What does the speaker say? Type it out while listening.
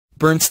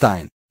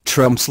Bernstein,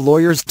 Trump's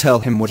lawyers tell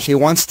him what he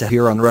wants to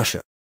hear on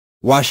Russia.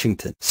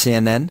 Washington.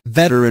 CNN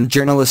veteran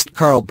journalist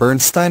Carl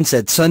Bernstein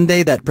said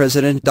Sunday that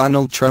President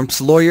Donald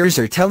Trump's lawyers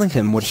are telling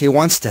him what he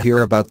wants to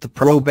hear about the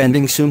probe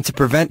ending soon to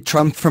prevent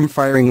Trump from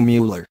firing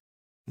Mueller.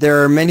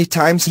 There are many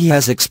times he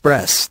has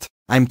expressed,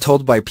 I'm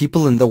told by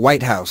people in the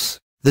White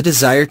House, the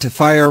desire to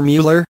fire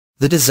Mueller,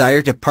 the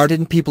desire to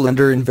pardon people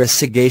under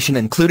investigation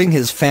including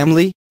his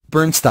family,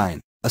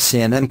 Bernstein, a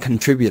CNN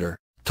contributor,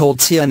 told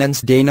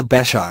CNN's Dana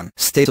Bash on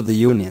State of the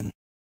Union.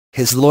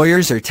 His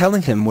lawyers are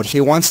telling him what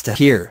he wants to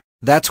hear.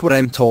 That's what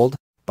I'm told,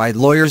 by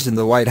lawyers in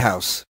the White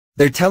House.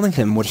 They're telling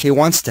him what he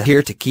wants to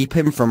hear to keep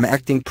him from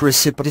acting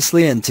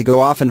precipitously and to go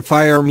off and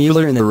fire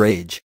Mueller in a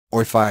rage,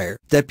 or fire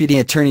Deputy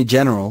Attorney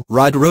General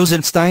Rod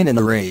Rosenstein in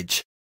a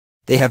rage.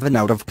 They have an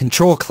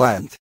out-of-control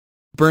client.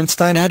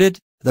 Bernstein added,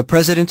 the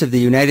President of the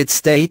United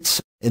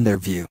States, in their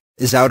view,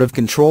 is out of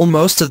control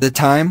most of the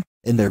time,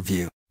 in their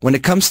view, when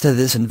it comes to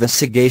this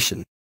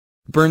investigation.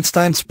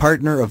 Bernstein's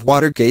partner of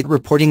Watergate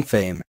reporting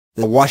fame,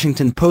 The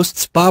Washington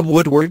Post's Bob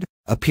Woodward,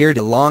 appeared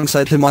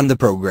alongside him on the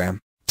program,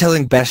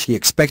 telling Bash he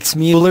expects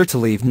Mueller to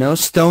leave no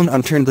stone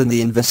unturned in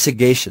the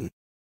investigation.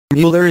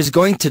 Mueller is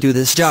going to do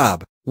this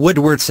job,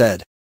 Woodward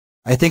said.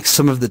 I think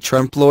some of the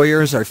Trump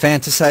lawyers are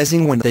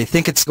fantasizing when they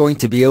think it's going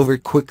to be over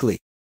quickly.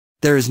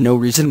 There is no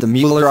reason the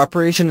Mueller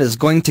operation is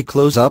going to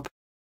close up.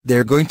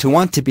 They're going to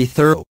want to be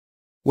thorough.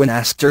 When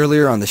asked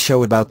earlier on the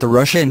show about the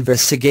Russia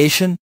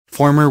investigation,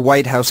 former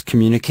White House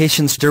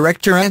Communications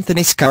Director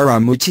Anthony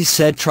Scaramucci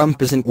said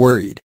Trump isn't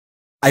worried.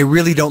 I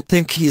really don't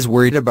think he's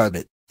worried about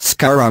it,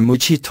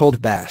 Scaramucci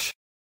told Bash.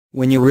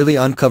 When you really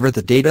uncover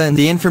the data and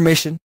the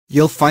information,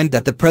 you'll find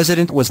that the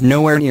president was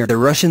nowhere near the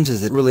Russians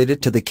as it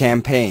related to the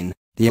campaign,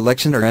 the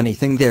election or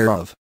anything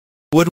thereof.